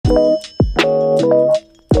But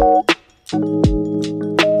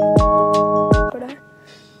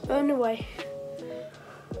anyway,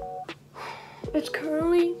 it's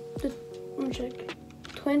currently the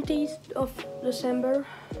 20th of December,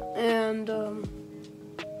 and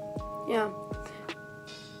yeah,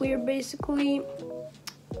 we're basically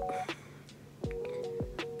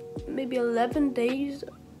maybe 11 days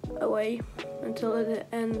away until the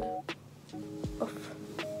end of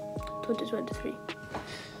 2023.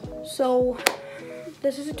 So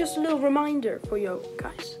this is just a little reminder for you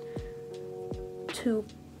guys to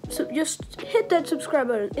just hit that subscribe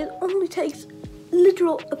button. It only takes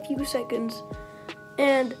literal a few seconds,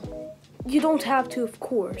 and you don't have to, of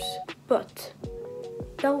course, but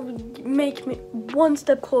that would make me one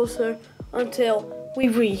step closer until we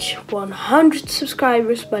reach 100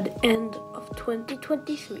 subscribers by the end of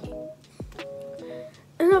 2023.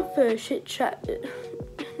 Enough chit chat.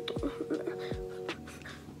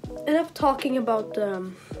 Enough talking about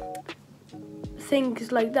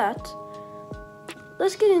things like that.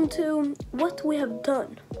 Let's get into what we have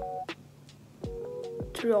done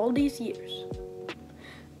through all these years.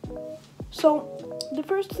 So the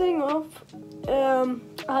first thing off,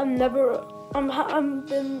 I've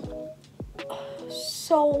been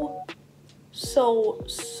so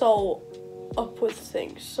up with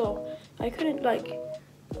things, so I couldn't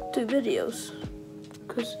do videos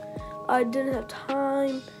because I didn't have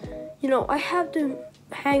time. You know, I have to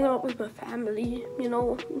hang out with my family, you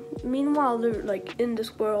know. Meanwhile, they're in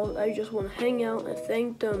this world. I just want to hang out and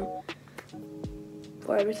thank them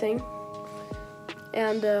for everything.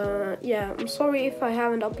 And yeah, I'm sorry if I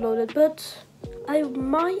haven't uploaded, but I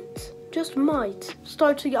just might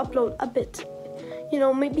start to upload a bit. You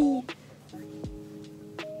know, maybe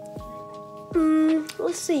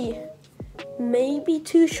let's see, maybe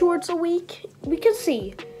 2 shorts a week. We can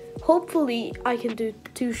see. Hopefully I can do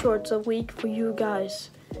 2 shorts a week for you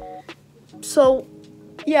guys. So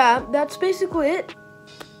yeah, that's basically it.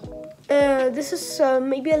 This is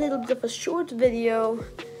maybe a little bit of a short video,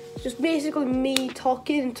 just basically me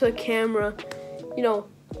talking to a camera. You know,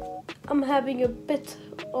 I'm having a bit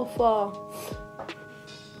of a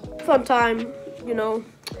fun time, you know,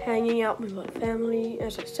 hanging out with my family,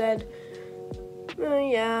 as I said.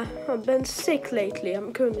 Yeah, I've been sick lately.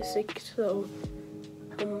 I'm currently sick, so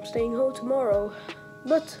I'm staying home tomorrow,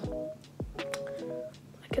 but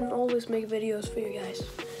I can always make videos for you guys.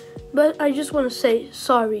 But I just want to say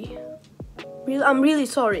sorry. I'm really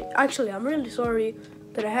sorry. Actually, I'm really sorry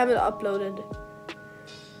that I haven't uploaded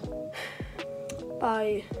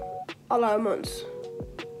by a lot of months.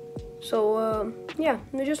 So yeah,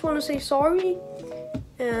 I just want to say sorry,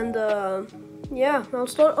 and yeah, I'll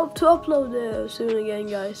start to upload soon again,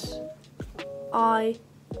 guys. I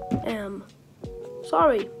am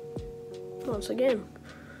sorry once again.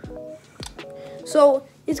 So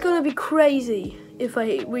it's gonna be crazy if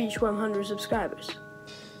I reach 100 subscribers.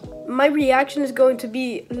 My reaction is going to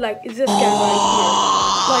be like this guy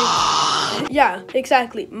right here. Yeah,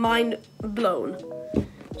 exactly, mind blown.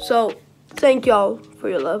 So thank y'all for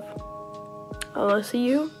your love. I'll see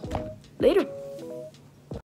you later.